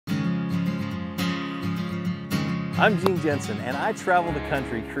I'm Gene Jensen, and I travel the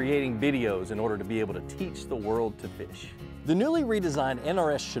country creating videos in order to be able to teach the world to fish. The newly redesigned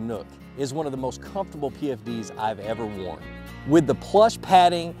NRS Chinook is one of the most comfortable PFDs I've ever worn. With the plush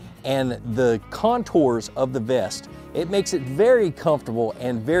padding and the contours of the vest, it makes it very comfortable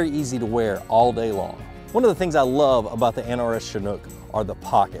and very easy to wear all day long. One of the things I love about the NRS Chinook are the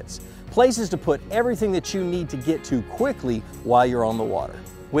pockets, places to put everything that you need to get to quickly while you're on the water.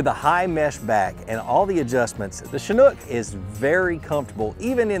 With a high mesh back and all the adjustments, the Chinook is very comfortable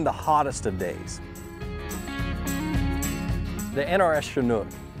even in the hottest of days. The NRS Chinook,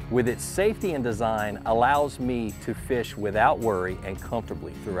 with its safety and design, allows me to fish without worry and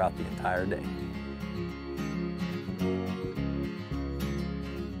comfortably throughout the entire day.